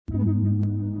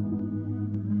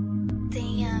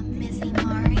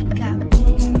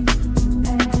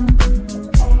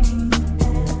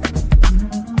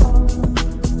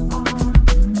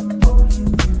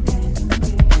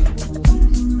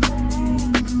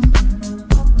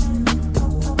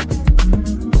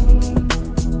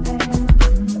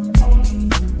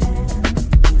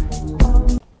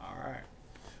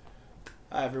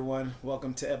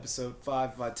Welcome to episode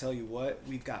 5 of I Tell You What.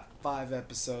 We've got 5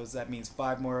 episodes. That means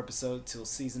 5 more episodes till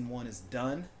season 1 is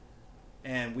done.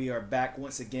 And we are back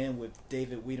once again with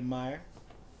David Wiedemeyer.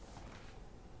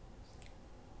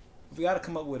 We got to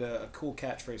come up with a cool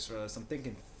catchphrase for us. I'm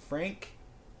thinking Frank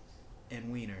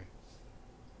and Wiener.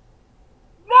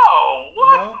 No,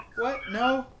 what? No? What?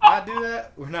 No? Not do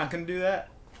that? We're not going to do that?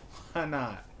 Why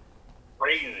not?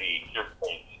 Crazy. You're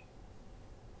crazy.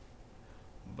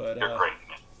 But, You're crazy,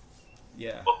 man.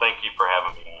 Yeah. Well, thank you for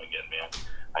having me on again, man.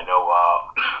 I know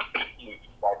you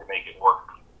tried to make it work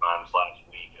a few times last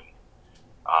week, and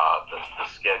the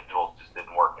schedule just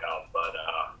didn't work out, but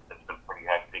it's been pretty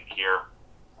hectic here.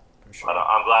 For sure. But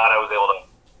I'm glad I was able to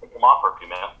pick them off for you,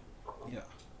 man. Yeah.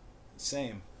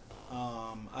 Same.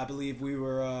 I believe we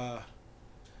were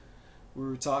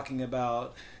talking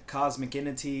about cosmic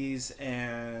entities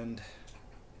and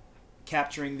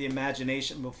capturing the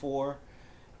imagination before,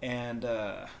 and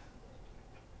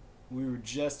we were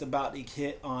just about to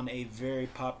hit on a very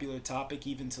popular topic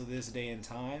even to this day and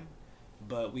time,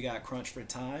 but we got crunched for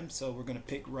time, so we're going to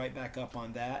pick right back up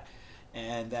on that.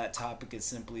 And that topic is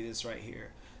simply this right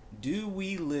here: do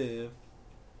we live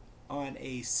on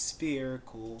a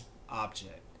spherical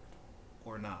object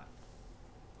or not?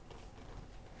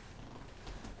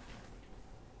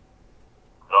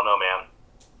 I don't know, man.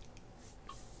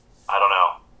 I don't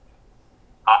know.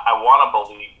 I want to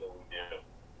believe that we do,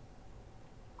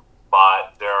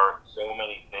 but there are so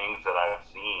many things that I've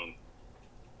seen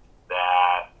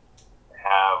that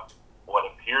have what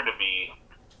appear to be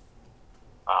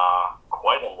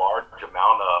quite a large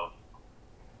amount of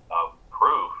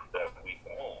proof that we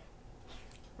don't.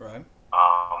 Right.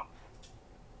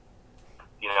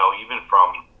 Even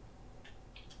from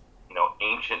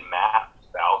ancient maps,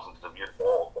 thousands of years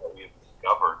old, that we've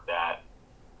discovered that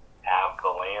have the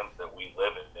lands that we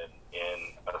live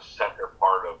in a center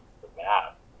part of the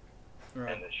map,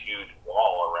 Right. and this huge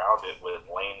wall around it with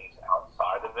lanes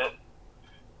outside of it.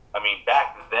 I mean,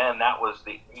 back then, that was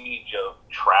the age of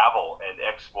travel and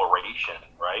exploration,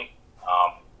 right?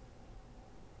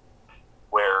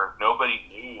 Where nobody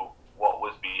knew what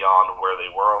was beyond where they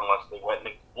were unless they went and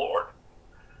explored.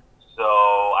 So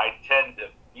I tend to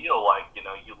feel like,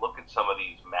 you look at some of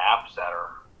these maps that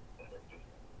are just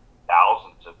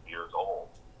thousands of years old,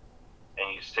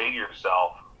 and you say to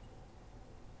yourself,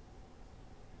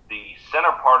 the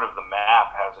center part of the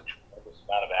map has a tremendous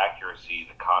amount of accuracy.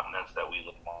 The continents that we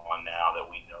live on now, that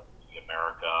we know,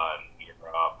 America and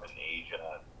Europe and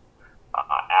Asia,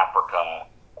 Africa,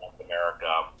 South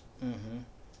America, Mm-hmm.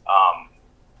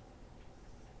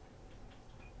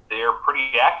 they're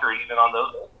pretty accurate even on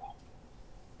those.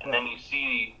 And then you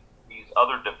see these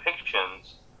other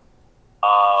depictions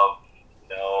of,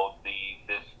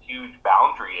 this huge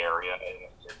boundary area in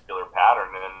a circular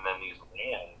pattern, and then these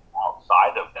lands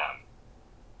outside of them.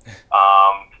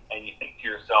 And you think to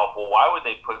yourself, well, why would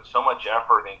they put so much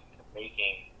effort into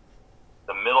making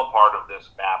the middle part of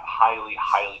this map highly,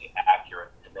 highly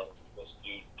accurate, and then just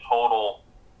do total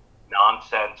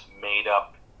nonsense, made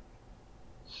up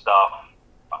stuff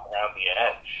around the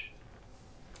edge?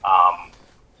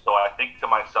 So I think to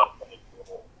myself,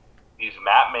 these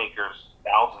map makers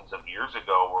thousands of years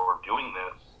ago were doing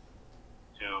this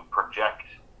to project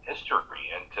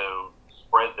history and to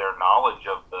spread their knowledge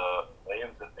of the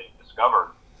lands that they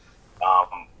discovered.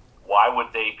 Why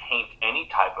would they paint any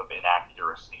type of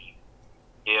inaccuracy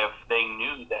if they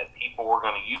knew that people were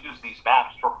going to use these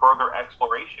maps for further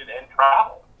exploration and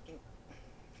travel?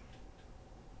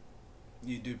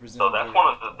 You do present. So that's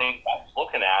one of the things I was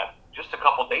looking at just a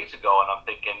couple days ago, and I'm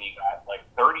thinking you got like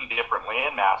 30 different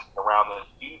land masses around this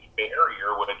huge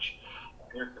barrier, which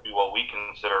appears to be what we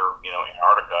consider,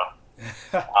 Antarctica.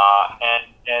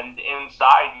 And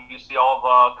inside you see all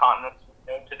the continents we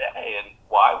know today. And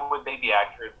why would they be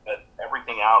accurate? But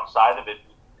everything outside of it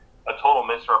is a total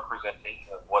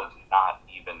misrepresentation of what is not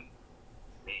even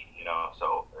me,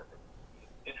 So it's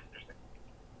interesting.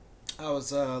 I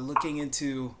was looking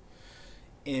into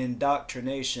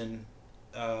indoctrination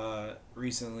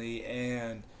recently,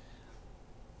 and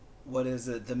what is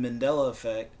it, the Mandela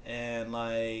effect, and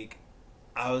I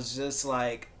was just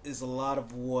like, is a lot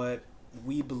of what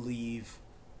we believe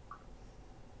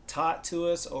taught to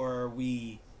us, or are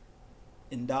we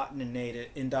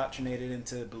indoctrinated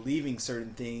into believing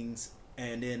certain things,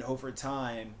 and then over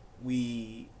time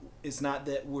it's not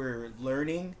that we're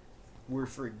learning, we're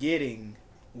forgetting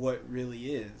what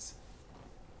really is.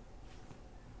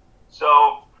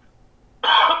 So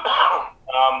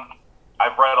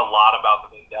I've read a lot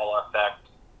about the Mandela effect,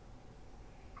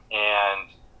 and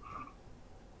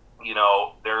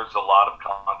there's a lot of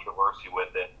controversy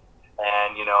with it.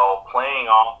 And, playing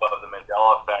off of the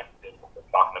Mandela effect that we're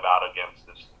talking about against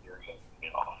this theory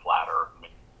of, a flat earth,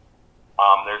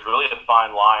 there's really a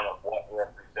fine line of what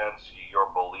represents your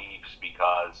beliefs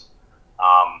because,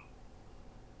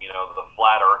 the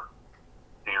flat earth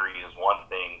theory is one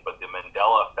thing, but the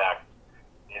Mandela effect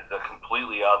is a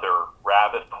completely other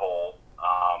rabbit hole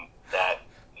that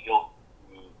deals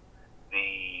with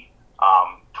the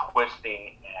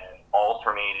twisting and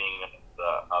alternating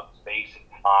of space and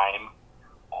time,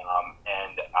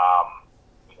 and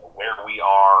where we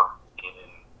are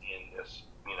in this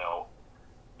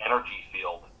energy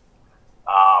field.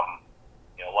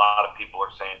 A lot of people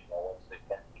are saying, well, once they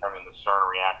turn the CERN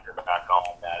reactor back on,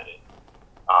 that it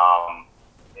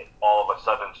all of a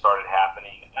sudden started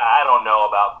happening. I don't know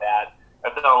about that.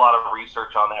 I've done a lot of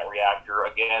research on that reactor.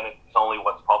 Again, it's only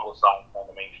what's publicized on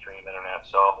the mainstream internet,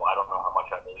 so I don't know how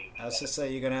much I believe. I was just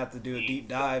say you're gonna have to do a deep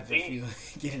dive if you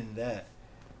get into that.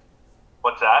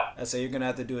 What's that? I say you're gonna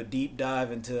have to do a deep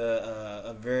dive into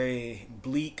a very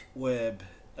bleak web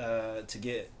to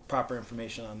get proper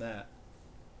information on that.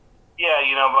 Yeah,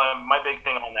 my big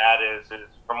thing on that is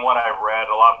from what I've read,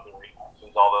 a lot of the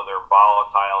reactions, although they're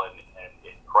volatile and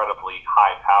incredibly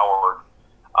high powered,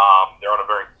 they're on a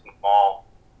very small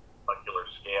molecular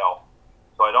scale.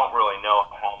 So I don't really know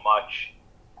how much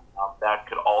that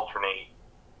could alternate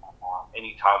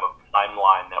any type of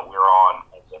timeline that we're on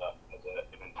as an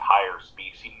entire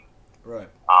species. Right.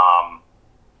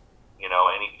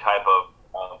 Any type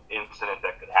of incident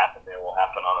that could happen there will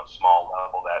happen on a small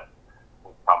level that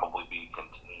will probably be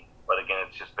contained. But again,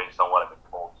 it's just based on what I've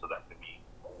been told, so that could be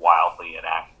wildly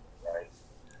inaccurate,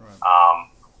 right?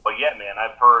 But yeah, man,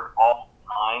 I've heard all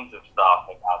kinds of stuff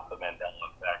about the Mandela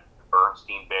effect, the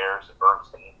Bernstein Bears,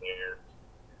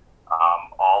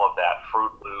 all of that,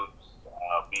 Fruit Loops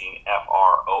being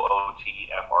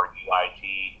FROOT,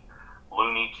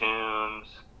 Looney Tunes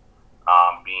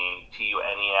being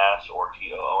TUNES or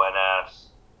TOONS,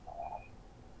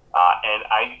 and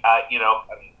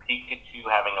Pikachu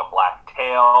having a black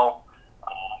tail,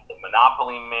 the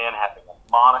Monopoly Man having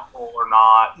a monocle or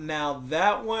not. Now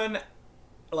that one,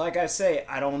 like I say,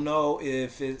 I don't know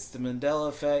if it's the Mandela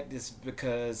effect. It's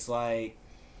because I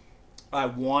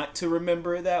want to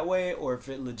remember it that way, or if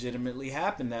it legitimately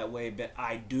happened that way. But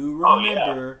I do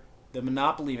remember the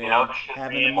Monopoly Man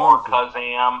having a monocle.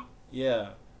 Kazam. Yeah,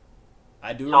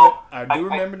 I do. So I do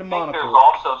remember the monocle. There's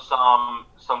also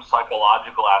some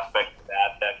psychological aspect to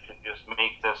that should just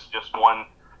make this just one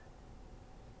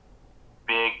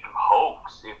big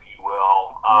hoax, if you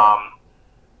will. Right.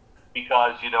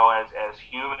 Because as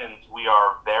humans, we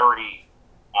are very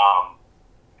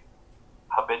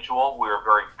habitual. We are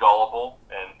very gullible,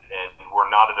 and we're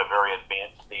not at a very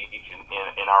advanced stage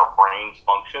in our brain's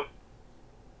function.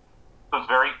 So it's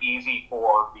very easy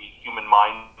for the human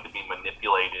mind to be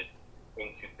manipulated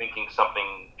into thinking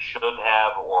something should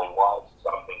have or was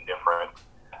something different.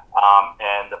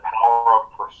 And the power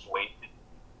of persuasion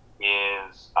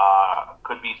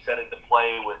could be set into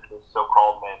play with this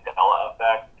so-called Mandela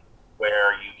effect,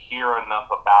 where you hear enough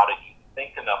about it, you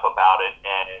think enough about it,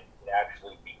 and it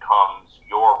actually becomes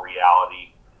your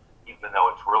reality, even though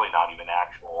it's really not even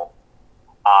actual.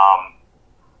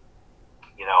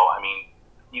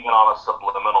 Even on a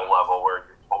subliminal level, where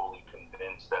you're totally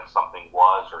convinced that something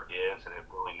was or is, and it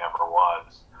really never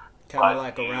was. Kind of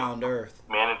like Around Earth.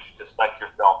 Manage to psych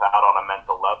yourself out on a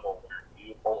mental level where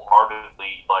you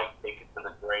wholeheartedly take it to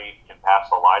the grave, can pass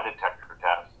a lie detector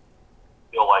test,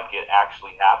 feel like it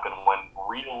actually happened when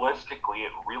realistically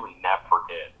it really never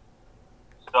did.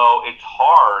 So it's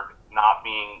hard not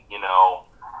being,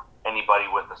 anybody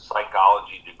with a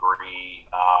psychology degree.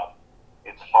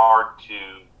 It's hard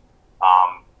to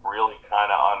really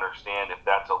kind of understand if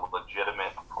that's a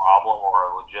legitimate problem or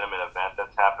a legitimate event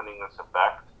that's happening, this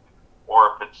effect,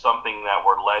 or if it's something that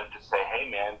we're led to say, hey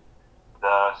man,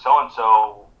 the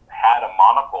so-and-so had a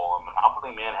monocle, a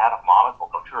Monopoly Man had a monocle,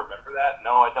 don't you remember that?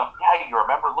 No, I don't. Yeah, you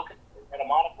remember, look at it, had a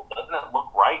monocle, doesn't it look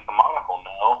right, the monocle?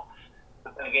 No.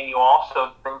 But then again, you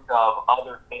also think of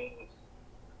other things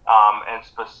and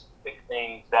specific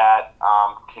things that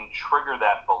can trigger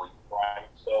that belief, right?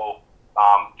 So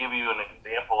give you an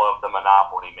example of the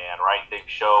Monopoly Man, right? They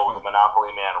show the Monopoly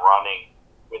Man running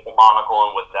with a monocle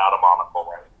and without a monocle,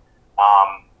 right?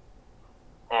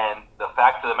 And the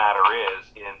fact of the matter is,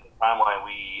 in the timeline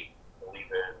we believe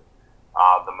in,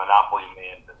 the Monopoly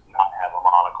Man does not have a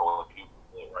monocle. If you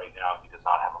believe it right now, he does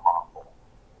not have a monocle.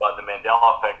 But the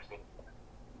Mandela effect,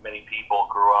 many people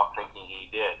grew up thinking he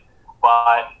did.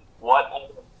 But what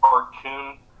other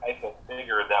cartoon type of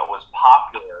figure that was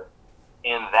popular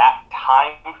in that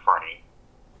time frame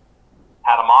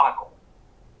had a monocle?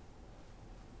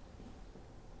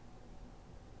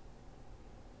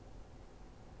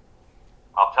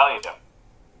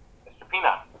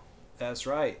 That's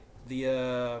right.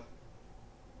 The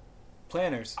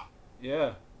planners.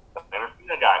 Yeah. The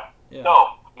Enterpina guy. Yeah.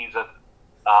 So he's a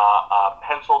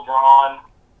pencil drawn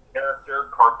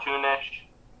character, cartoonish,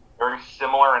 very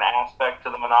similar in aspect to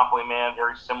the Monopoly Man,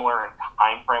 very similar in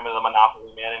time frame of the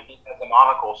Monopoly Man, and he has a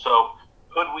monocle. So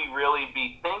could we really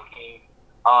be thinking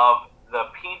of the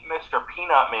Mr.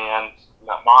 Peanut Man's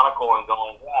monocle and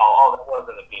going, well, oh, that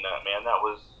wasn't the Peanut Man, that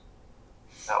was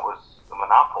the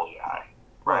Monopoly guy,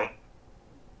 right?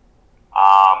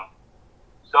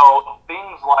 So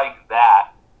things like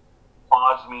that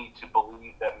cause me to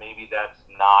believe that maybe that's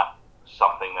not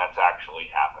something that's actually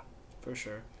happened. For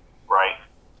sure. Right.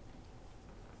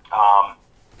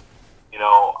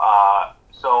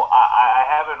 So I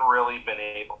haven't really been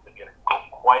able to get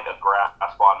quite a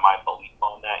grasp on my belief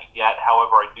on that yet.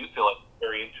 However, I do feel it's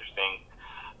very interesting.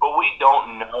 But we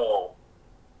don't know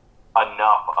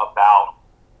enough about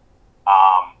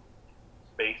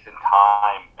space and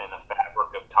time and the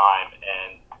fabric of time,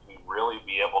 and to really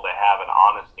be able to have an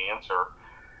honest answer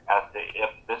as to if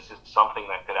this is something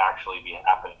that could actually be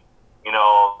happening.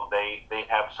 They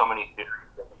have so many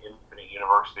theories, the infinite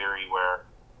universe theory, where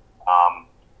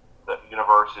the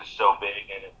universe is so big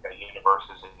and it's got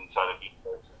universes inside of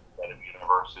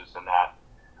universes, and that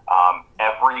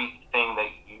everything that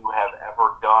you have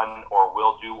ever done or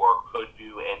will do or could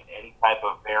do in any type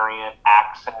of variant,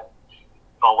 accent,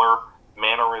 color,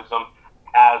 mannerism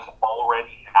has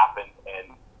already happened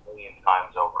and a million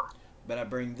times over. But I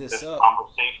bring this up.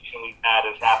 Conversation we've had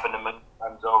has happened a million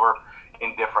times over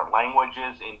in different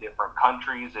languages, in different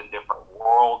countries, in different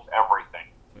worlds,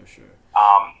 everything. For sure.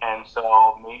 And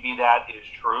so maybe that is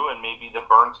true, and maybe the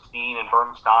Bernstein and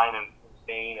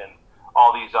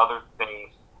all these other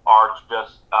things are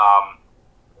just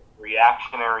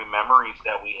reactionary memories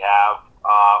that we have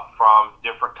from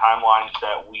different timelines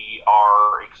that we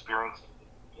are experiencing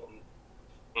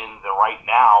in the right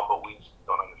now, but we just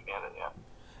don't understand it yet.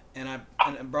 And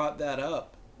I brought that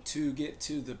up to get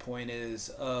to the point is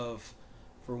of,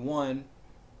 for one,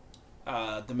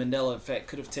 the Mandela effect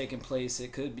could have taken place.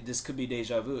 This could be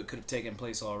deja vu. It could have taken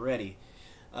place already.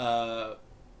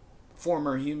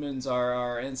 Former humans,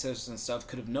 our ancestors and stuff,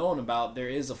 could have known about there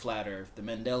is a flat Earth. The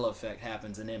Mandela effect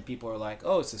happens, and then people are like,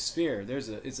 "Oh, it's a sphere.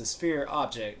 It's a sphere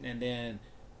object," and then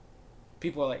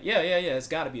people are like, "Yeah, it's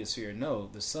got to be a sphere." No,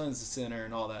 the sun's the center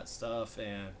and all that stuff,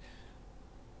 and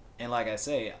like I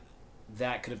say,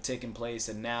 that could have taken place,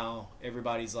 and now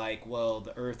everybody's like, "Well,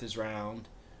 the Earth is round.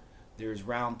 There's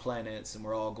round planets, and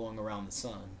we're all going around the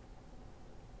sun."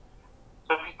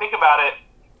 So if you think about it,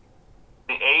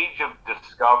 the age of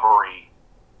discovery,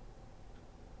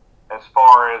 as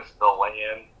far as the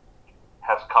land,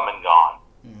 has come and gone.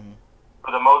 Mm-hmm.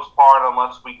 For the most part,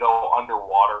 unless we go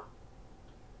underwater,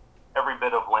 every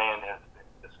bit of land has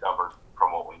been discovered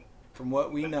from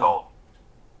what we know. Told.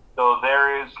 So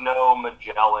there is no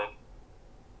Magellan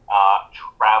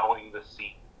traveling the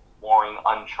sea, exploring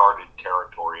uncharted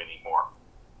territory anymore.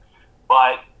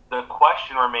 But the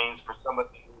question remains for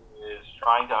somebody who is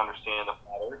trying to understand the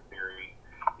flat Earth theory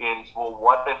is, well,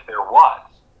 what if there was?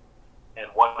 And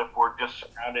what if we're just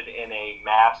surrounded in a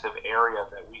massive area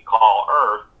that we call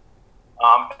Earth?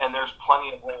 And there's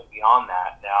plenty of land beyond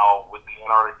that. Now, with the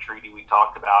Antarctic Treaty we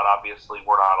talked about, obviously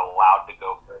we're not allowed to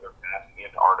go further past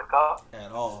Antarctica.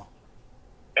 At all.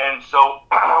 And so,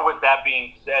 with that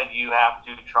being said, you have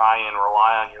to try and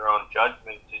rely on your own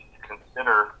judgment to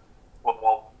consider,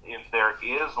 well, if there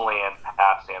is land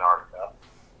past Antarctica,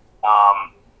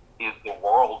 is the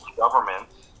world's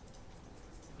governments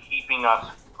keeping us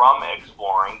from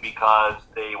exploring because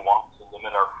they want to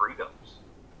limit our freedoms?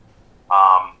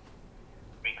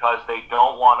 Because they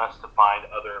don't want us to find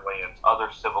other lands,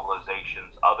 other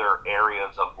civilizations, other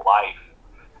areas of life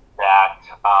that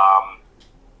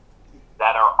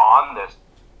that are on this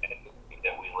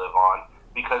that we live on,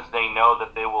 because they know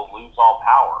that they will lose all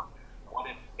power. What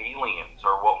if aliens,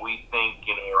 or what we think,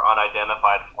 are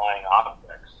unidentified flying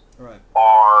objects, right,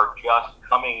 are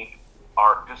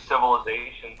just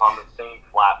civilizations on the same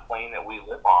flat plane that we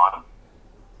live on,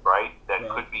 right? That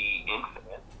could be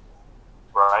infinite,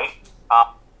 right?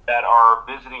 That are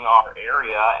visiting our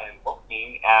area and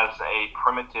looking as a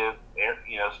primitive,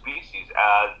 species,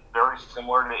 very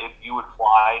similar to if you would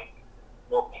fly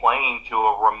your plane to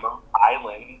a remote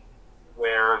island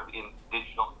where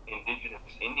indigenous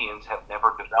Indians have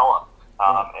never developed,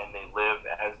 and they live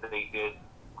as they did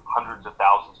hundreds of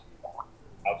thousands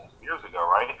of years ago,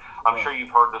 right? I'm sure you've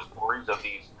heard the stories of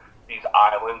these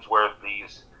islands where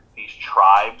these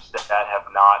tribes that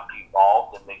have not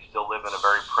evolved, and they still live in a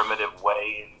very primitive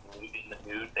way, in the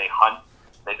nude. They hunt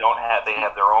They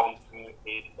have their own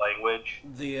communicated language,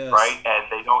 The right? And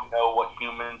they don't know what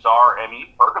humans are. I mean, you've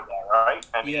heard of that, right?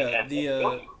 I mean, yeah, and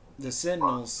the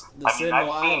Sentinels, the I mean,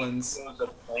 Sentinel I've seen Islands. videos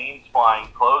of planes flying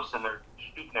close and they're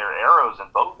shooting their arrows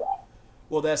and bows at.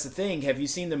 Well, that's the thing. Have you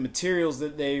seen the materials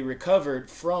that they recovered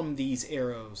from these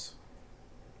arrows?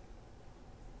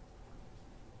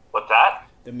 What's that?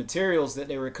 The materials that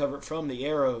they recovered from the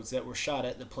arrows that were shot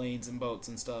at the planes and boats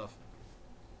and stuff.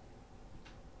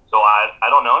 So I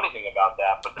don't know anything about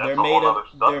that, but that's a whole other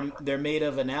stuff. They're made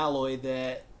of an alloy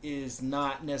that is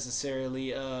not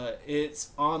necessarily it's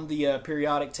on the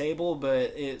periodic table,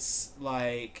 but it's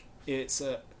like it's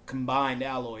a combined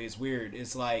alloy. It's weird.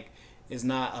 It's like it's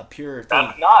not a pure thing.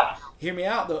 That's nuts. Hear me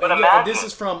out though. But This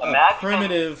is from a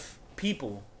primitive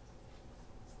people.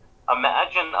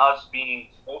 Imagine us being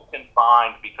so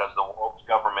confined because the world's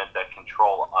government that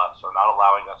control us are not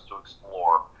allowing us to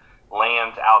explore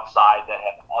lands outside that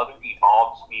have other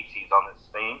evolved species on the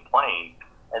same plane,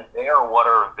 and they are what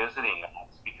are visiting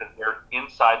us because they're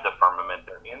inside the firmament,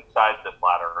 they're inside the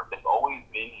flat earth, they've always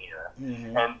been here.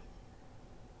 Mm-hmm. And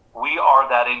we are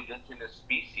that indigenous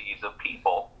species of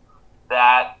people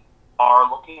that are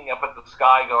looking up at the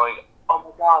sky going, oh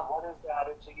my God, what is that?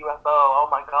 It's a UFO. Oh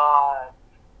my God.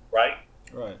 Right?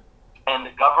 Right. And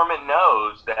the government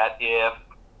knows that if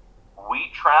we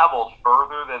traveled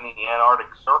further than the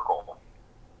Antarctic Circle,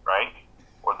 right,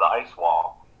 or the ice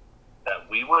wall, that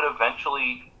we would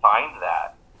eventually find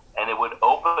that, and it would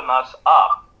open us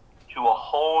up to a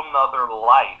whole nother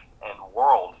life and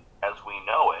world as we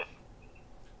know it,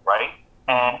 right?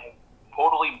 And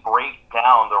totally break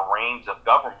down the reins of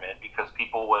government because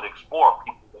people would explore,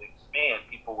 people would expand,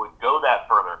 people would go that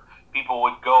further, people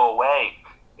would go away.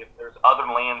 If there's other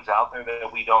lands out there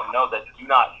that we don't know that do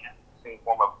not have the same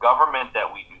form of government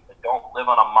that we do, that don't live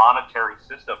on a monetary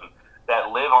system, that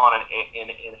live on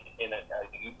in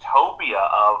a utopia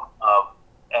of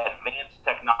advanced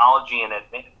technology and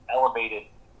advanced elevated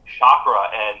chakra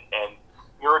and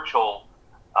spiritual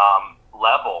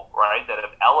level, right, that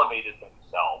have elevated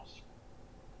themselves,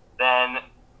 then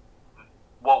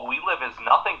what we live is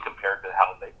nothing compared to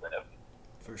how they live.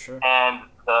 For sure. And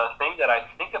the thing that I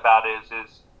think about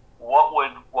is what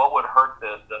would hurt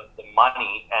the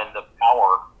money and the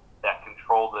power that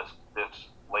control this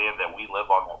land that we live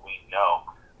on, that we know,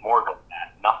 more than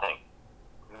that?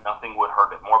 Nothing would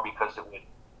hurt it more because it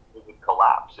would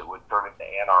collapse. It would turn into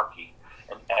anarchy,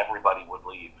 and everybody would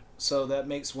leave. So that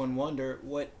makes one wonder,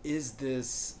 what is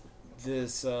this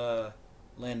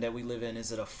land that we live in?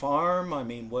 Is it a farm? I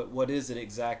mean, what is it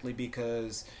exactly?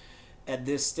 Because at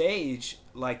this stage,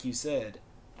 like you said,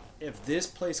 if this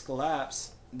place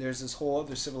collapsed, there's this whole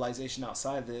other civilization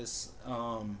outside this,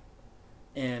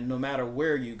 and no matter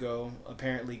where you go,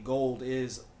 apparently gold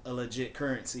is a legit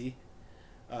currency.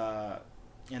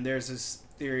 And there's this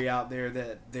theory out there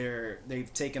that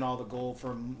they've taken all the gold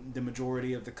from the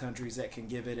majority of the countries that can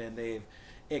give it, and they've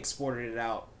exported it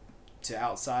out to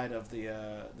outside of the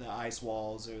ice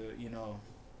walls, or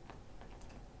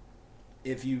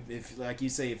if like you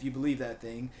say, if you believe that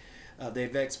thing,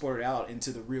 they've exported out into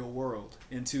the real world,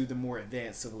 into the more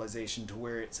advanced civilization, to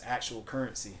where it's actual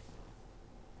currency.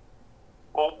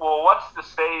 Well, what's to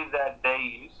say that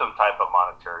they use some type of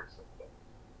monetary system?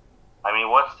 I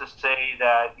mean, what's to say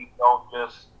that you don't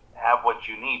just have what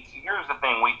you need? See, here's the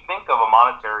thing. We think of a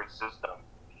monetary system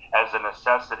as a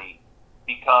necessity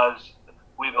because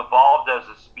we've evolved as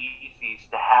a species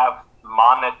to have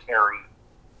monetary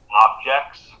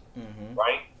objects,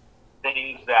 right?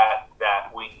 Things that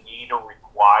we need or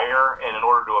require, and in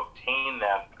order to obtain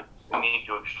them, we need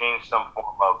to exchange some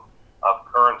form of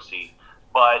currency.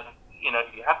 But,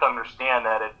 you have to understand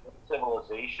that a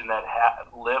civilization that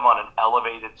live on an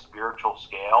elevated spiritual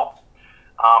scale,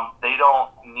 they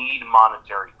don't need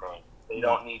monetary things. They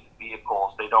don't need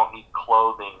vehicles. They don't need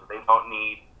clothing. They don't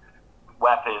need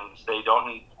weapons. They don't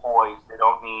need toys. They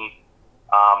don't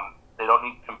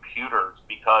need computers,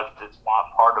 because it's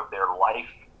not part of their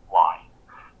lifeline.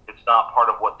 It's not part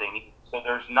of what they need. So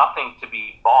there's nothing to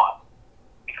be bought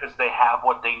because they have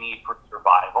what they need for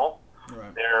survival.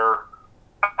 Right. They're,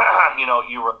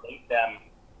 you relate them.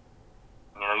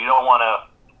 You don't want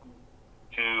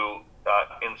to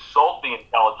insult the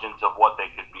intelligence of what they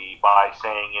could be by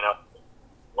saying,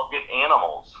 look at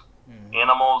animals. Mm-hmm.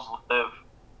 Animals live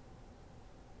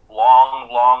long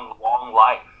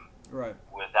life, right,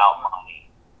 without money.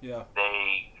 Yeah.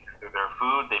 They their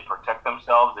food, they protect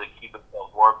themselves, they keep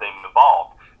themselves warm, they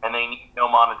evolve, and they need no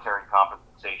monetary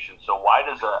compensation. So why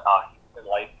does a human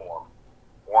life form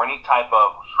or any type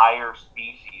of higher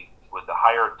species with a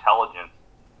higher intelligence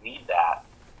need that?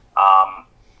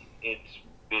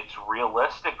 It's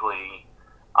realistically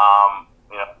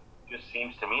You know, it just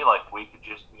seems to me like we could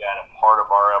just be at a part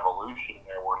of our evolution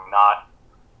where we're not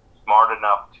smart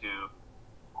enough to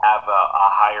have a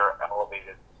higher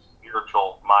elevated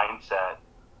spiritual mindset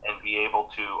and be able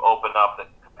to open up the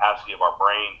capacity of our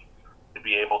brain to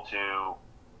be able to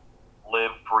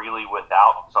live freely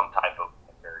without some type of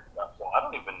military stuff. So I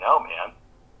don't even know, man.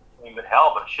 I mean, but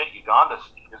hell, but shit, Uganda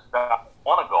just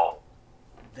won a gold.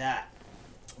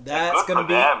 That's gonna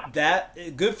be that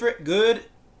good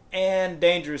and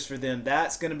dangerous for them.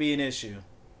 That's gonna be an issue.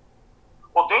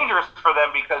 Well, dangerous for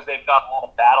them because they've got a lot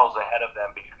of battles ahead of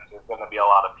them because there's going to be a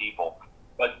lot of people.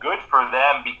 But good for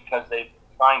them because they've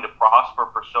been trying to prosper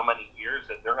for so many years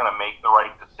that they're going to make the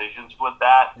right decisions with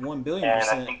that. 1,000,000,000%.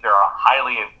 And I think they're a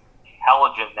highly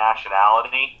intelligent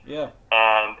nationality. Yeah.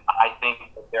 And I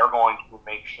think that they're going to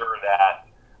make sure that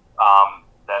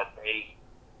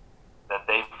that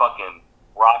they fucking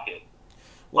rock it.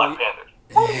 Black Panthers.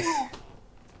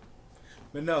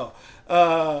 But no.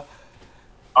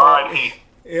 R.I.P.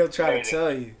 He'll try to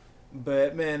tell you.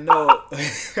 But man, no.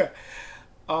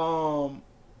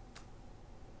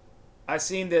 I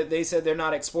seen that they said they're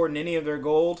not exporting any of their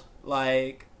gold.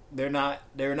 Like they're not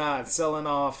selling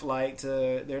off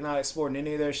they're not exporting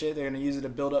any of their shit. They're gonna use it to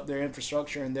build up their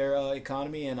infrastructure and their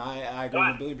economy. And I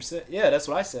agree with 1,000,000,000%. Yeah, that's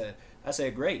what I said. I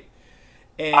said great.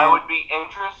 And I would be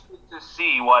interested to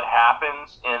see what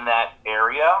happens in that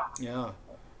area. Yeah.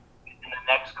 In the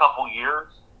next couple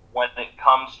years, when it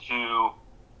comes to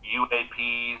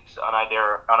UAPs,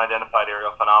 unidentified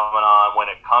aerial phenomenon, when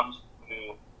it comes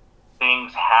to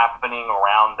things happening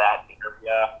around that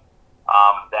area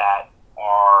that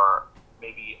are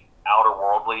maybe outer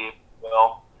worldly, if you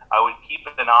will, I would keep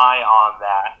an eye on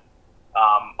that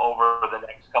over the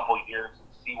next couple years and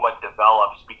see what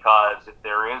develops, because if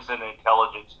there is an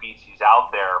intelligent species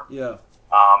out there, yeah,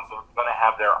 they're going to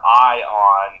have their eye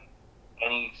on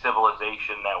any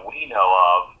civilization that we know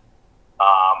of,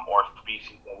 or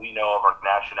species that we know of, or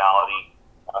nationality,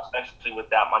 especially with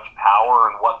that much power,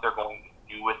 and what they're going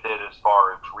to do with it as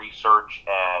far as research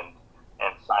and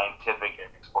scientific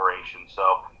exploration.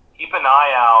 So keep an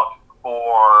eye out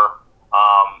for,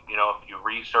 if you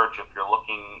research, if you're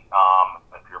looking,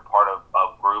 if you're part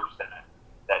of groups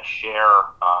that share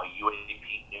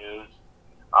UAP news,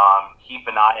 keep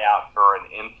an eye out for an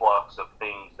influx of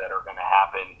things that are going to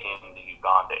happen in the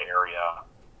Uganda area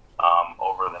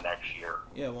over the next year.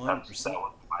 Yeah, 100%. That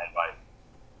was my advice.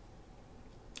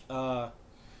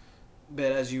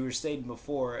 But as you were stating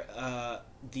before,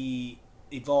 the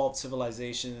evolved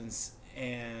civilizations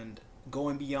and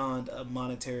going beyond a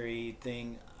monetary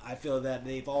thing, I feel that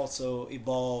they've also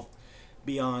evolved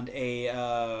beyond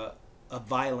a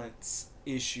violence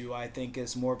issue. I think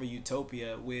it's more of a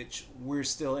utopia, which we're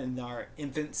still in our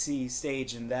infancy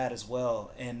stage in that as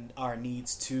well, and our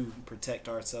needs to protect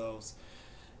ourselves.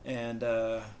 And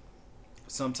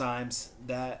sometimes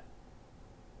that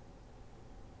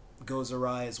goes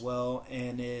awry as well,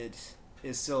 and it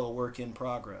is still a work in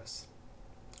progress.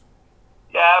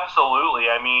 Yeah, absolutely.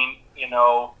 I mean,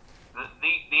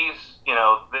 these,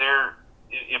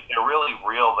 if they're really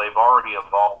real, they've already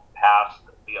evolved past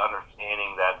the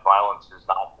understanding that violence is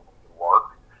not going to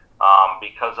work,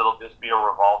 because it'll just be a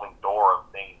revolving door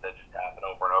of things that just happen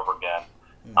over and over again.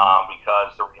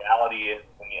 Because the reality is,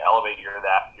 when you elevate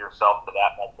yourself to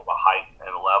that much of a height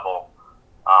and level,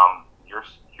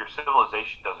 your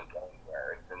civilization doesn't go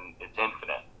anywhere. It's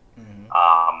infinite.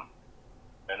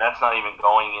 And that's not even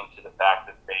going into the fact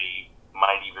that they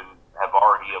might even have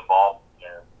already evolved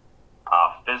their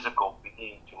physical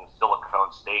being to a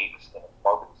silicone state instead of a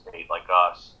carbon state like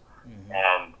us.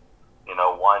 And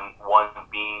one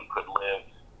being could live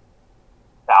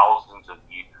thousands of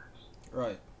years,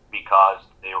 right? Because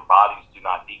their bodies do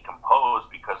not decompose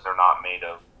because they're not made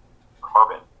of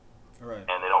carbon, right?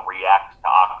 And they don't react to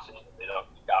oxygen. They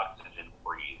don't need oxygen to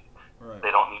breathe. Right.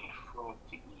 They don't need food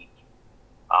to eat,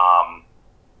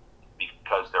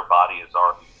 because their body is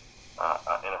already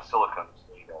in a silicone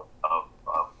state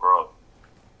of growth.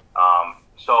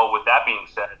 So with that being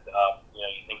said,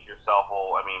 you think to yourself,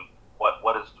 well, I mean, what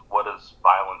does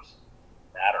violence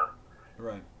matter?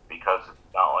 Right. Because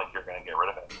it's not like you're going to get rid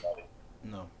of anybody.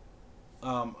 No.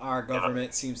 Our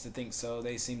government seems to think so.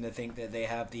 They seem to think that they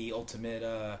have the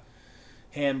ultimate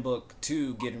handbook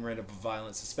to getting rid of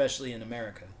violence, especially in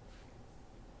America.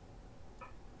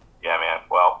 Yeah, man.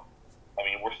 Well, I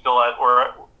mean, we're still in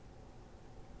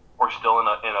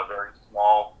a very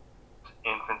small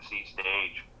infancy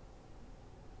stage.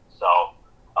 So,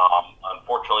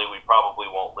 unfortunately, we probably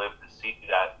won't live to see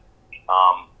that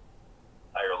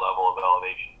higher level of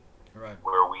elevation, right?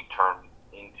 Where we turn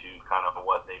into kind of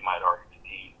what they might already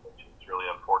be, which is really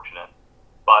unfortunate.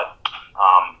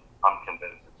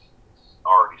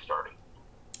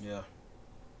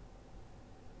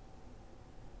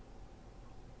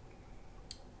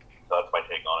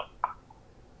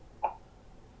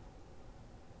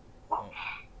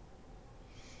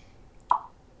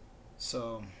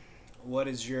 So, what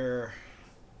is your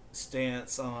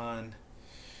stance on?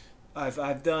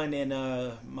 I've done in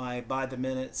my by the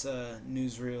minutes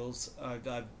newsreels. I've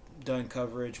done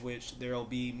coverage, which there'll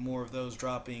be more of those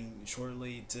dropping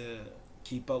shortly to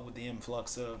keep up with the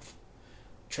influx of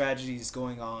tragedies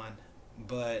going on.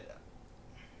 But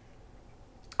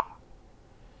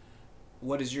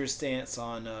what is your stance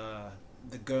on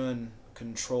the gun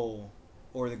control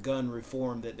or the gun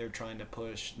reform that they're trying to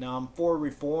push? Now, I'm for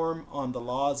reform on the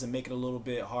laws and make it a little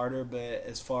bit harder, but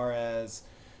as far as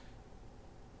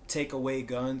take away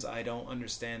guns, I don't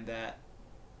understand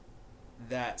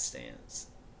that stance.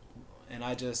 And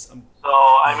So,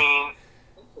 I mean,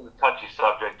 this is a touchy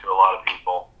subject to a lot of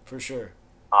people. For sure.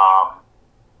 Um,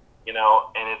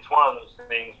 and it's one of those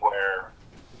things where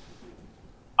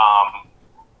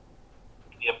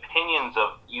the opinions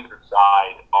of either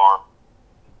side are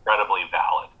incredibly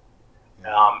valid. And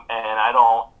I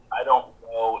don't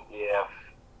know if,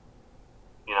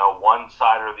 one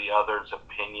side or the other's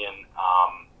opinion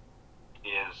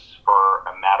is for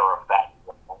a matter of fact.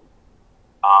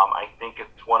 I think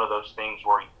it's one of those things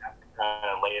where you have to kind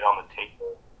of lay it on the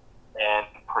table and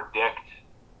predict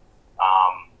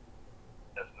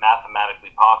as mathematically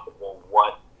possible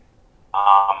what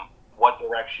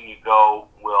direction you go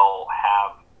will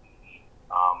have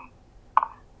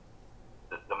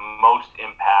the most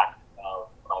impact of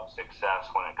success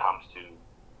when it comes to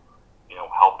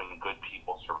helping good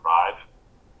people survive.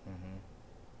 Mm-hmm.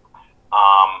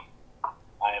 I'm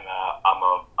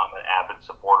an avid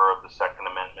supporter of the Second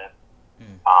Amendment.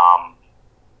 Mm. I'm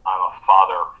a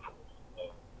father,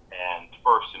 and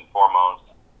first and foremost,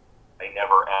 I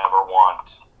never ever want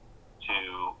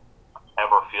to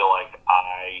ever feel like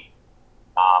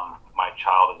my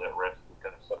child is at risk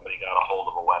because somebody got a hold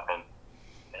of a weapon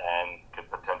and could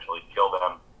potentially kill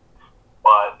them.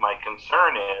 But my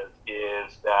concern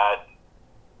is that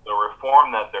the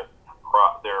reform that they're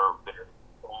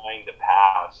trying to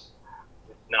pass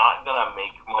is not going to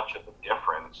make much of a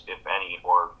difference, if any,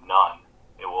 or none.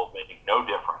 It will make no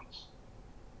difference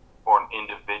for an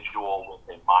individual with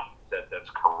a mindset that's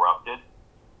corrupted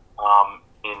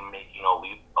in making a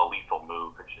lethal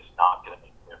move. It's just not going to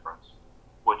make a difference,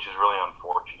 which is really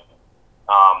unfortunate.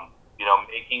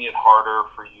 Making it harder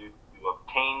for you to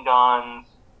obtain guns.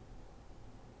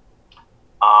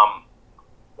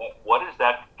 What is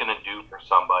that going to do for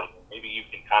somebody? Maybe you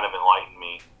can kind of enlighten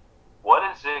me. What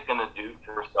is it going to do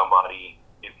for somebody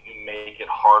if you make it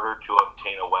harder to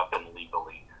obtain a weapon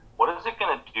legally? What is it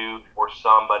going to do for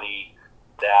somebody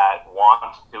that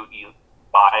wants to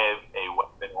buy a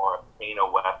weapon or obtain a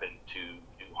weapon to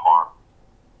do harm?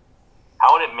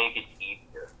 How would it make it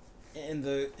easier? In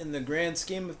the grand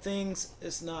scheme of things,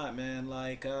 it's not, man.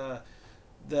 Like the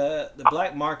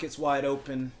black market's wide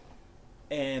open,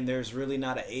 and there's really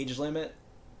not an age limit.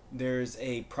 There's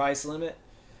a price limit,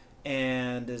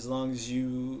 and as long as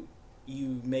you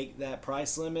make that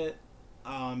price limit,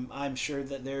 I'm sure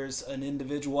that there's an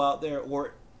individual out there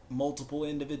or multiple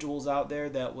individuals out there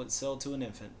that would sell to an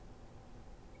infant.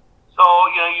 So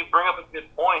you bring up a good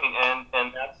point,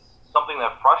 and that's something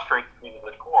that frustrates me to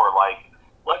the core. Like,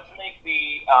 let's make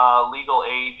the legal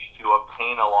age to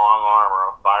obtain a long arm or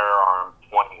a firearm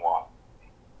 21.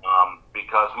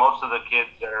 Because most of the kids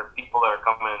people that are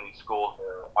coming in these schools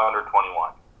are under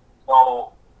 21.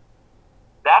 So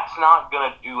that's not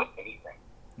going to do anything.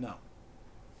 No.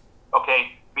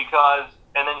 Okay, because,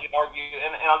 and then you argue,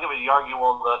 and I'll give you the argument,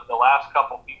 well, the last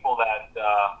couple people that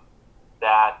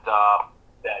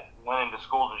went into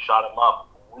schools and shot them up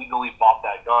legally bought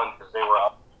that gun because they were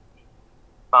up.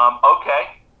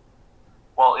 Okay.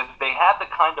 Well, if they had the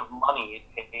kind of money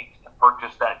it takes to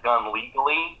purchase that gun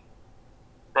legally,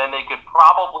 then they could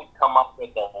probably come up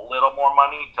with a little more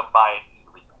money to buy it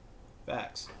illegally.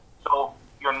 Facts. So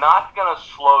you're not going to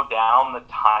slow down the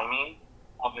timing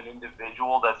of an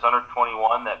individual that's under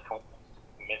 21 that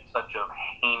commits such a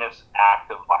heinous act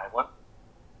of violence.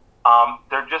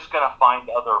 They're just going to find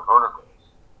other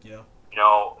verticals. Yeah.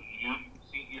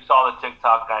 You saw the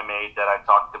TikTok I made that I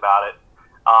talked about it.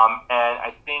 And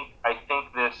I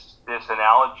think this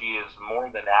analogy is more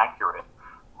than accurate.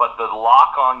 But the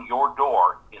lock on your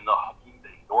door in the home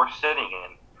that you're sitting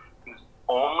in is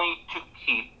only to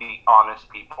keep the honest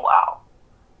people out.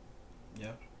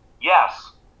 Yeah.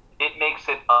 Yes, it makes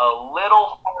it a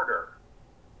little harder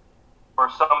for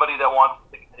somebody that wants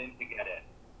to get in to get in.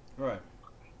 Right.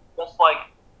 Just like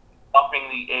upping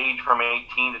the age from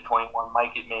 18 to 21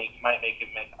 might make it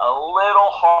a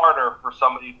little harder for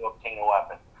somebody to obtain a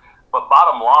weapon. But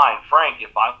bottom line, Frank,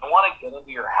 if I want to get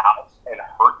into your house and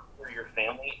hurt your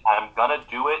family, I'm gonna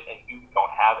do it, and you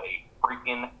don't have a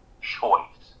freaking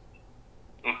choice.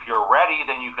 If you're ready,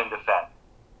 then you can defend.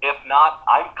 If not,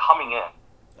 I'm coming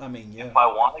in. I mean, yeah. If I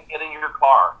want to get in your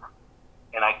car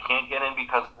and I can't get in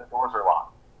because the doors are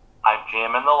locked, I'm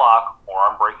jamming the lock or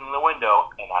I'm breaking the window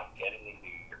and I'm getting into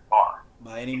your car.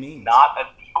 By any means. Not a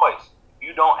choice.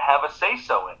 You don't have a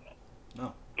say-so in it.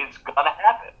 No. It's going to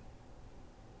happen.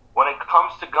 When it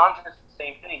comes to guns, it's the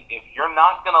same thing. If you're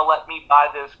not going to let me buy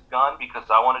this gun because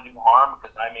I want to do harm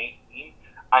because I'm 18,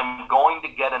 I'm going to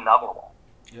get another one.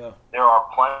 Yeah. There are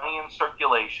plenty in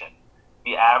circulation.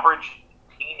 The average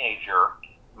teenager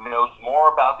knows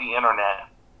more about the internet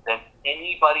than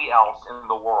anybody else in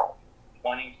the world.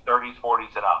 20s, 30s,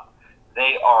 40s, and up.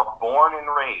 They are born and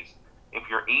raised. If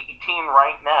you're 18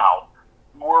 right now,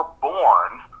 you were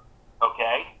born,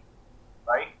 okay,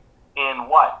 right, in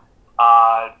what?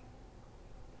 I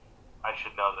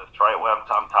should know this, right? Well,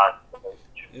 I'm tired.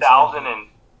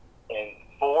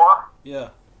 2004? Yeah.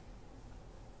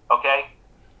 Okay?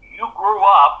 You grew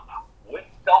up with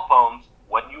cell phones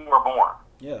when you were born.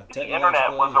 Yeah. The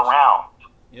internet was around.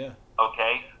 Yeah.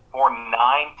 Okay? For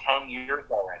 9-10 years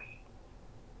already.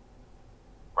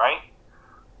 Right?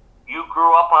 You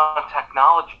grew up on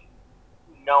technology.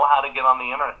 You know how to get on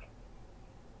the internet.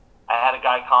 I had a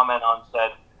guy comment on,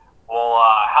 said, well,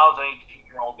 how's an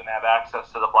 18-year-old going to have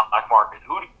access to the black market?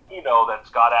 Who do you know that's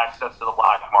got access to the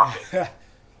black market?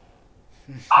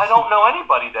 I don't know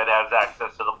anybody that has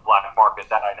access to the black market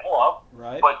that I know of.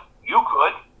 Right. But you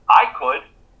could. I could.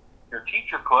 Your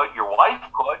teacher could. Your wife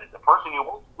could. The person you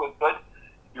work with could.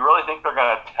 You really think they're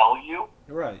going to tell you?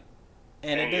 Right.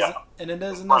 And There it you doesn't. go. And it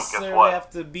doesn't Frank, guess necessarily what? have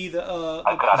to be the.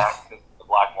 I've got access to the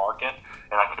black market,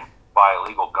 and I can buy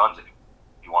illegal guns if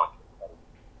you want.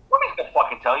 Nobody's going to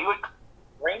fucking tell you. It's a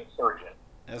brain surgeon.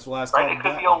 That's why it's Right? called It could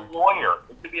black be a market. lawyer.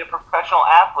 It could be a professional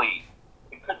athlete.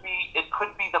 It could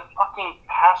be the fucking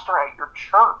pastor at your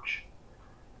church.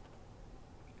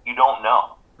 You don't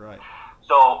know. Right.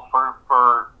 So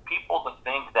for people to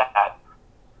think that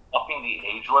upping the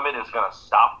age limit is going to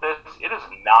stop this, it is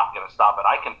not going to stop it.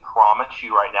 I can promise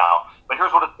you right now. But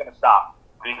here's what it's going to stop,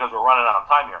 because we're running out of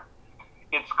time here.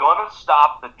 It's going to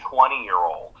stop the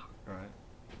 20-year-old Right.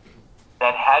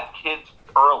 that had kids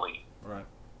early Right.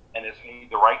 and has made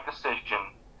the right decision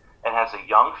and has a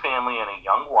young family and a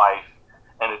young wife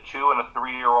and a 2 and a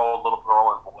 3-year-old little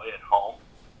girl and boy at home.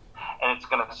 And it's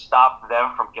going to stop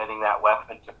them from getting that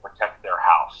weapon to protect their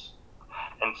house.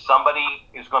 And somebody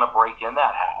is going to break in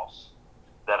that house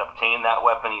that obtained that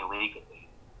weapon illegally,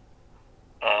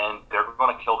 and they're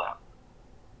going to kill them.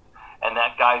 And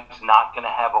that guy's not going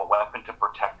to have a weapon to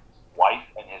protect his wife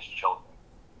and his children.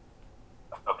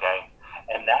 Okay?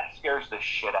 And that scares the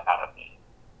shit out of me.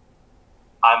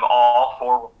 I'm all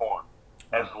for reform,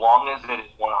 as long as it is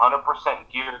 100%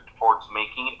 geared towards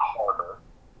making it harder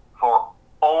for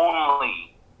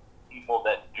only people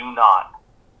that do not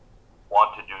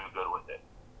want to do good with it.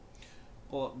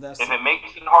 Well, that's. If it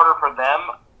makes it harder for them,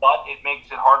 but it makes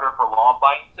it harder for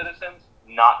law-abiding citizens,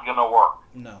 not going to work.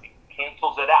 No. It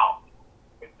cancels it out.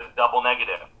 It's a double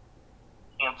negative.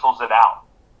 Cancels it out.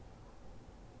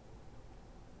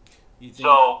 You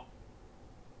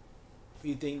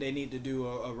think they need to do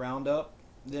a roundup?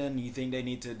 Then you think they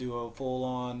need to do a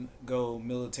full-on go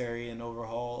military and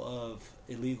overhaul of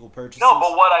illegal purchases? No,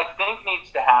 but what I think needs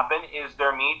to happen is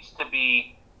there needs to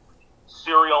be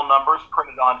serial numbers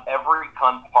printed on every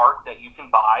gun part that you can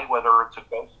buy, whether it's a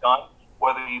ghost gun,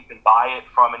 whether you can buy it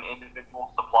from an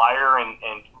individual supplier and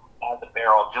buy the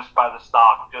barrel, just buy the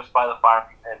stock, just buy the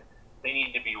firearm. And they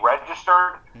need to be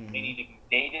registered, Mm-hmm. They need to be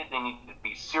dated, they need to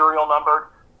be serial numbered.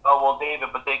 Oh, well, David,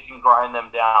 but they can grind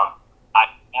them down.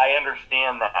 I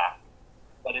understand that,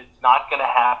 but it's not going to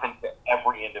happen to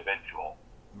every individual.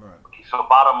 Right. Okay, so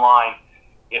bottom line,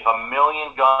 if 1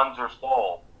 million guns are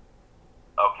sold,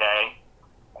 okay,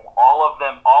 and all of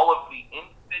the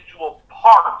individual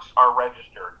parts are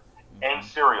registered and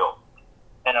serial,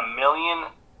 and 1 million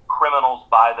criminals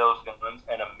buy those guns,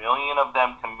 and 1 million of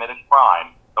them committed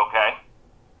crime, okay,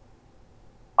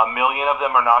 1 million of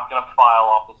them are not going to file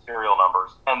off the serial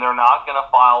numbers, and they're not going to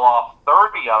file off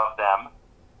 30 of them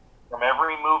from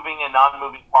every moving and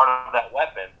non-moving part of that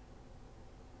weapon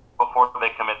before they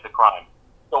commit the crime.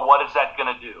 So what is that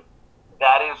going to do?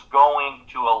 That is going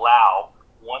to allow,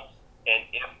 once and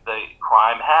if the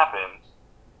crime happens,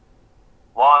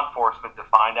 law enforcement to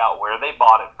find out where they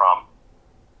bought it from,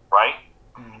 right?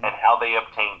 Mm-hmm. And how they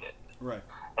obtained it. Right.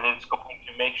 And it's going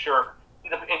to make sure,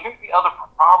 and here's the other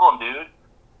problem, dude.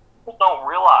 People don't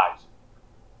realize,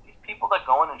 these people that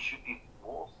go in and shoot these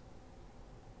fools,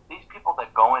 these people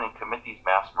that go in and commit these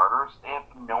mass murders, they have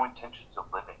no intentions of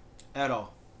living. At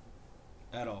all.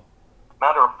 At all.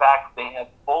 Matter of fact, they have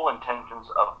full intentions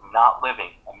of not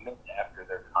living a minute after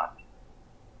they're done.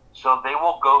 So they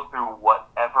will go through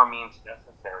whatever means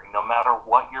necessary, no matter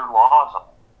what your laws are.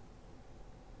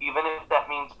 Even if that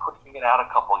means pushing it out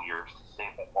a couple years to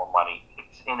save up more money,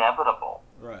 it's inevitable.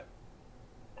 Right.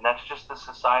 And that's just the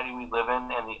society we live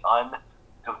in and the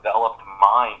undeveloped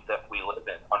mind that we live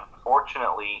in.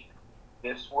 Unfortunately,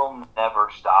 this will never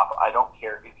stop. I don't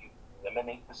care if you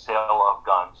eliminate the sale of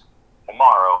guns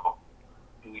tomorrow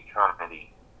to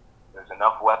eternity. There's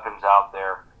enough weapons out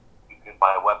there. You can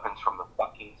buy weapons from the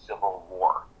fucking Civil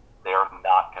War. They're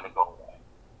not going to go away.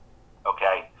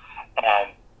 Okay?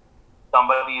 And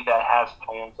somebody that has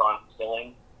plans on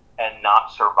killing and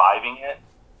not surviving it,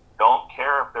 don't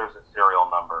care if there's a serial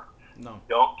number. No.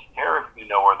 Don't care if you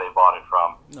know where they bought it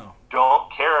from. No.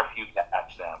 Don't care if you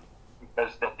catch them.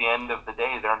 Because at the end of the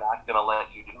day, they're not going to let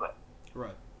you do it.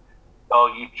 Right. So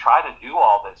you try to do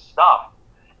all this stuff,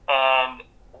 and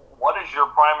what is your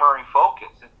primary focus?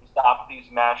 Is to stop these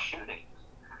mass shootings.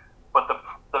 But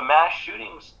the mass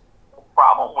shootings, the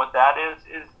problem with that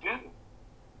is dude,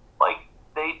 like,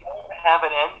 they don't have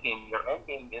an end game. Their end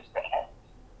game is to end.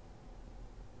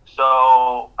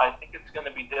 So I think it's going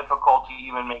to be difficult to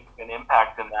even make an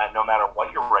impact in that, no matter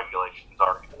what your regulations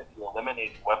are. Even if you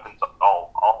eliminate weapons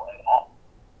all.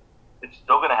 It's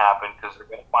still going to happen because they're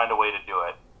going to find a way to do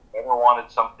it. If you ever wanted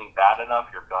something bad enough,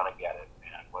 you're going to get it,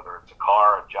 man. Whether it's a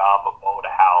car, a job, a boat, a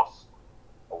house,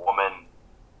 a woman,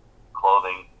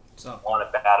 clothing. So. If you want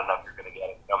it bad enough, you're going to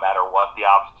get it, no matter what the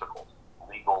obstacles,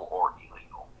 legal or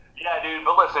illegal. Yeah, dude.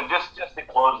 But listen, just in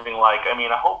closing, like, I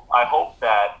mean, I hope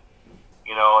that,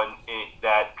 you know, and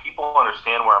that people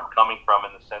understand where I'm coming from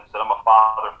in the sense that I'm a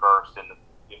father first, and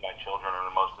my children are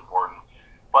the most important.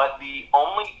 But the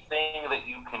only thing that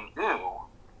you can do,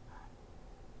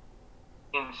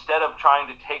 instead of trying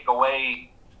to take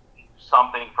away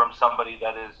something from somebody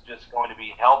that is just going to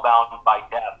be hellbound by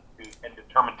death and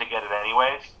determined to get it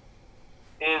anyways,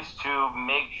 is to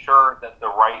make sure that the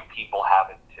right people have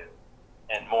it too,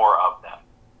 and more of them.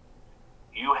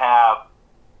 You have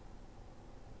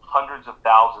hundreds of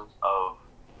thousands of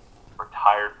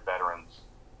retired veterans,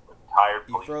 retired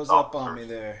police officers. You froze up on me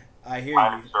there. I hear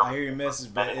you. I hear your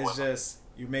message, but it's just,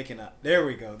 you're making a... There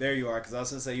we go. There you are. Because I was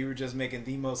going to say, you were just making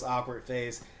the most awkward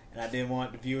face, and I didn't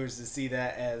want the viewers to see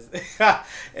that as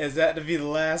as that to be the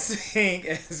last thing.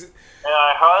 As,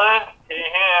 I heard it. Can you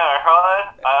hear it? I heard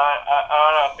it. I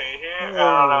don't know. Can you hear it?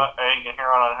 I don't know. You can hear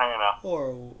it on hanging out.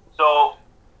 Horrible. So,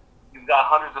 you've got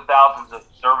hundreds of thousands of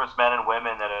servicemen and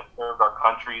women that have served our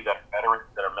country, that are veterans,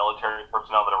 that are military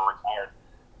personnel, that are retired,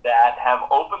 that have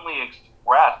openly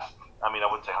expressed, I mean, I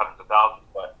wouldn't say hundreds of thousands,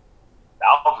 but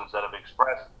thousands that have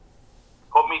expressed,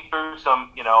 put me through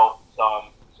some, you know,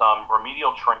 some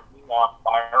remedial training on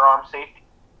firearm safety,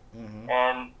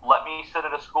 and let me sit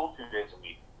at a school 2 days a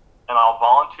week, and I'll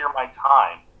volunteer my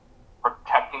time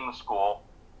protecting the school,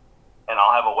 and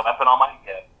I'll have a weapon on my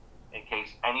hip in case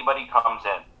anybody comes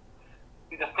in.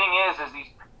 See, the thing is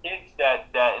these kids that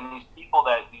and these people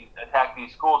that attack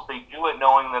these schools, they do it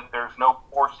knowing that there's no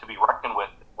force to be reckoned with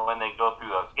when they go through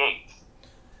those gates.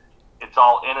 It's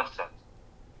all innocent.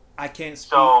 I can't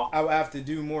speak. So, I would have to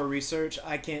do more research.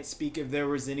 I can't speak if there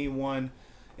was anyone,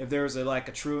 if there was a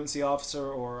truancy officer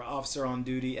or officer on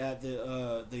duty at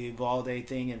the Uvalde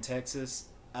thing in Texas.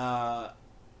 I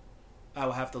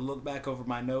would have to look back over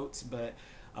my notes, but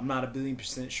I'm not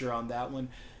 1,000,000% sure on that one.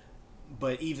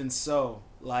 But even so,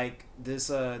 like, this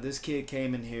kid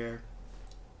came in here.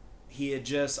 He had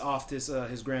just offed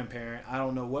his grandparent. I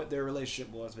don't know what their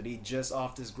relationship was, but he just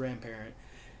offed his grandparent.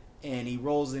 And he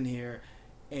rolls in here,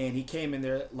 and he came in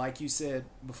there, like you said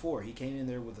before, he came in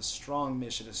there with a strong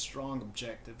mission, a strong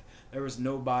objective. There was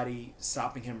nobody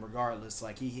stopping him regardless.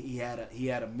 Like, he had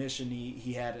a mission,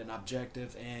 he had an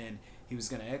objective, and he was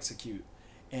going to execute.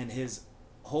 And his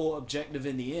whole objective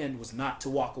in the end was not to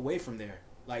walk away from there.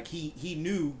 Like, he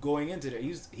knew going into there,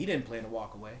 he didn't plan to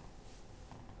walk away.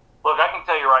 Look, I can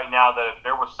tell you right now that if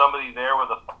there was somebody there with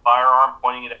a firearm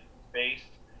pointing it at his face,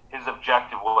 his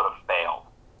objective would have failed.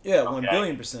 Yeah,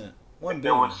 1,000,000,000%. 1 if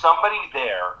there was somebody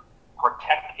there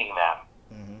protecting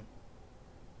them,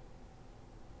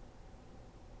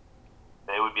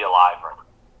 they would be alive right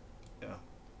now. Yeah.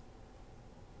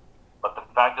 But the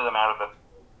fact of the matter is,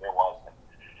 there wasn't.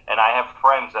 And I have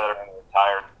friends that are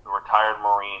retired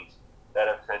Marines that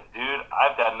have said, dude,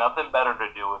 I've got nothing better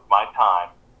to do with my time.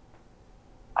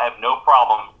 I have no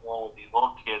problem going with these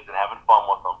little kids and having fun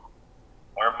with them,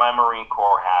 wearing my Marine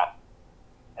Corps hat,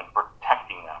 and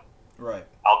protecting them. Right.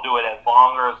 I'll do it as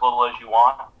long or as little as you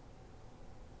want.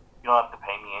 You don't have to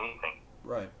pay me anything.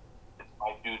 Right. It's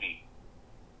my duty.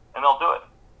 And they'll do it.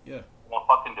 Yeah. And they'll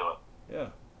fucking do it. Yeah.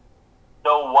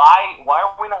 So why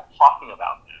are we not talking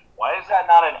about that? Why is that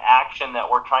not an action that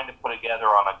we're trying to put together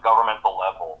on a governmental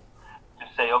level to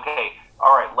say, okay,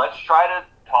 all right, let's try to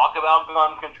talk about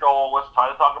gun control, let's try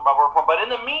to talk about reform, but in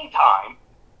the meantime,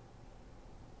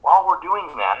 while we're doing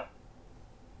that,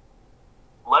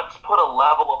 let's put a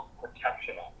level of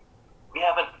protection up. We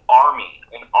have an army,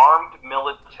 an armed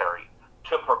military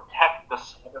to protect the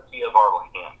sovereignty of our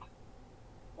land.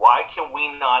 Why can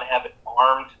we not have an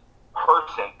armed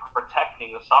person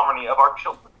protecting the sovereignty of our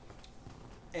children?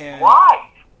 And why?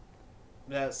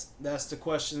 That's the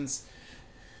questions.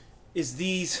 Is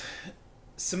this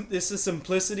is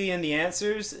simplicity in the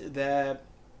answers that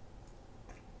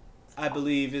I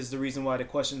believe is the reason why the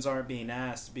questions aren't being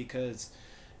asked, because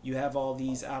you have all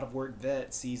these out of work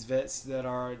vets, these vets that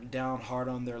are down hard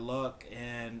on their luck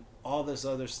and all this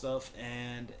other stuff.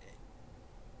 And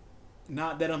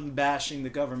not that I'm bashing the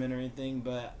government or anything,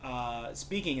 but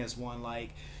speaking as one,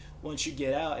 like, once you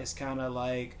get out, it's kind of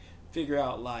like figure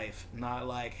out life. Not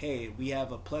like, hey, we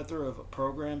have a plethora of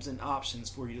programs and options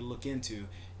for you to look into.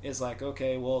 It's like,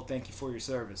 okay, well, thank you for your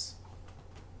service.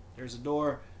 There's a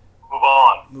door. Move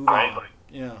on. Move right? on.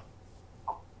 Yeah.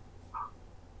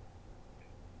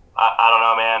 I don't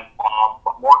know, man.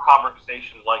 More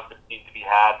conversations like this need to be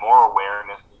had. More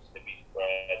awareness needs to be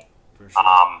spread. For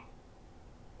sure.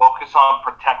 Focus on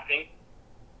protecting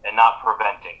and not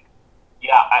preventing.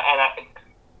 Yeah,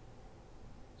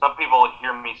 some people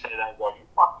hear me say that and go, "Are you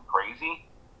fucking crazy?"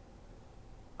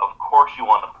 Of course you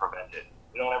want to prevent it.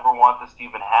 We don't ever want this to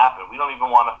even happen. We don't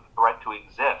even want a threat to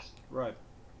exist. Right.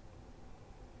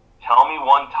 Tell me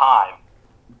one time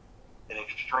an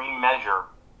extreme measure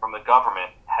from the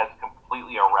government has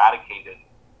completely eradicated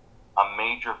a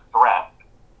major threat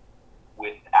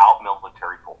without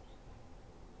military force.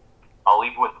 I'll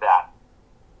leave with that.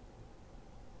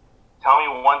 Tell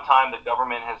me one time the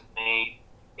government has made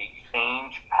a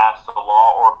change, passed a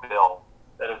law or a bill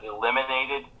that has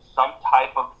eliminated some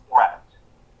type of threat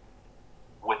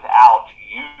without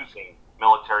using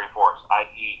military force,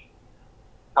 i.e.,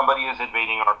 somebody is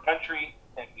invading our country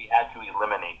and we had to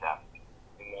eliminate them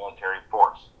in military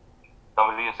force.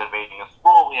 Somebody is invading a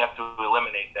school, we have to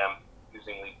eliminate them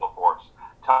using lethal force.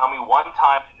 Tell me one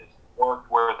time it's worked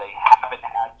where they haven't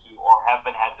had to or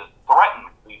haven't had to threaten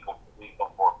lethal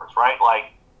force, right?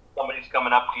 Like somebody's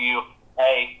coming up to you,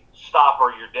 hey, stop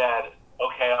or you're dead.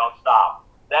 Okay, I'll stop.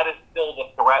 That is still the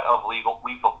threat of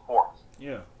lethal force.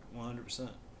 Yeah, 100%.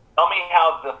 Tell me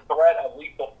how the threat of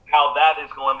how that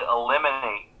is going to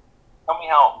eliminate, tell me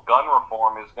how gun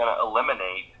reform is going to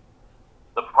eliminate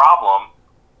the problem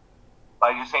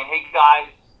by just saying, hey guys,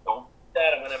 don't do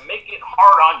that. I'm going to make it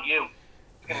hard on you.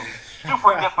 It's going to be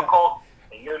super difficult,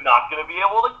 and you're not going to be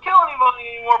able to kill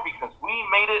anybody anymore because we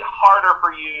made it harder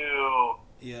for you.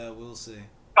 Yeah, we'll see.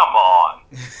 Come on.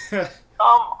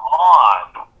 Come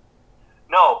on.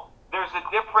 No, there's a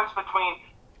difference between,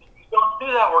 if you don't do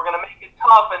that, we're going to make it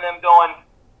tough, and them going,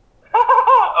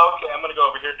 okay, I'm going to go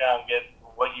over here now and get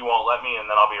what you won't let me, and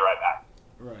then I'll be right back.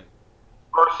 Right.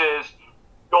 Versus,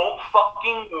 don't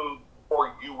fucking move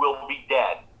or you will be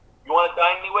dead. You want to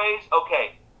die anyways?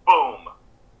 Okay, boom.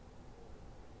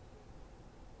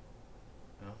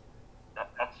 Yeah.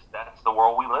 That's the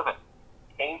world we live in.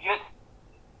 Change it?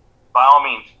 By all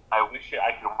means. I wish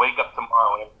I could wake up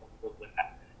tomorrow and everyone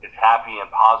is happy and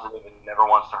positive and never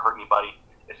wants to hurt anybody.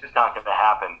 It's just not going to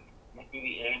happen. Making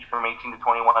the age from 18 to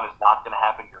 21 is not going to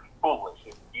happen. You're foolish.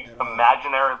 If you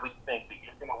imaginarily think that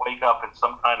you're going to wake up in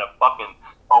some kind of fucking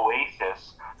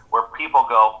oasis where people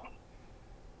go,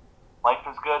 life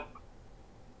is good.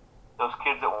 Those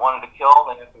kids that wanted to kill,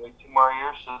 they have to wait 2 more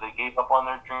years, so they gave up on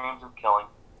their dreams of killing.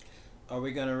 Are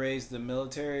we going to raise the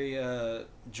military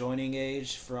joining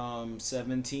age from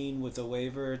 17 with a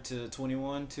waiver to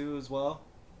 21 too as well?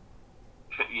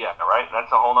 Yeah, right?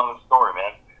 That's a whole other story,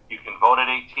 man. You can vote at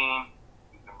 18.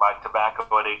 You can buy tobacco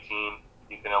at 18.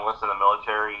 You can enlist in the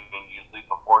military and use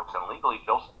lethal force and legally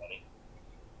kill somebody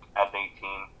at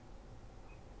 18.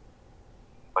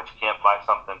 But you can't buy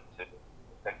something to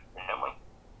protect your family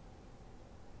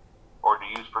or to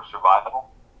use for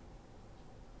survival.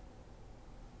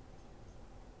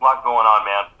 A lot going on,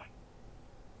 man.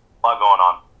 A lot going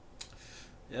on.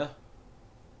 Yeah.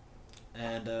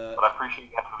 And but I appreciate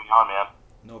you having me on, man.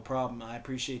 No problem. I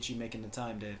appreciate you making the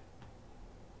time, Dave.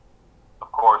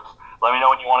 Of course. Let me know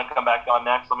when you want to come back on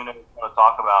next. Let me know what you want to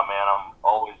talk about, man. I'm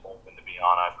always open to be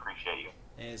on. I appreciate you.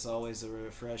 And it's always a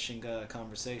refreshing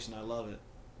conversation. I love it.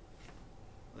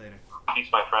 Later. Peace,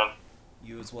 my friend.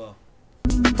 You as well.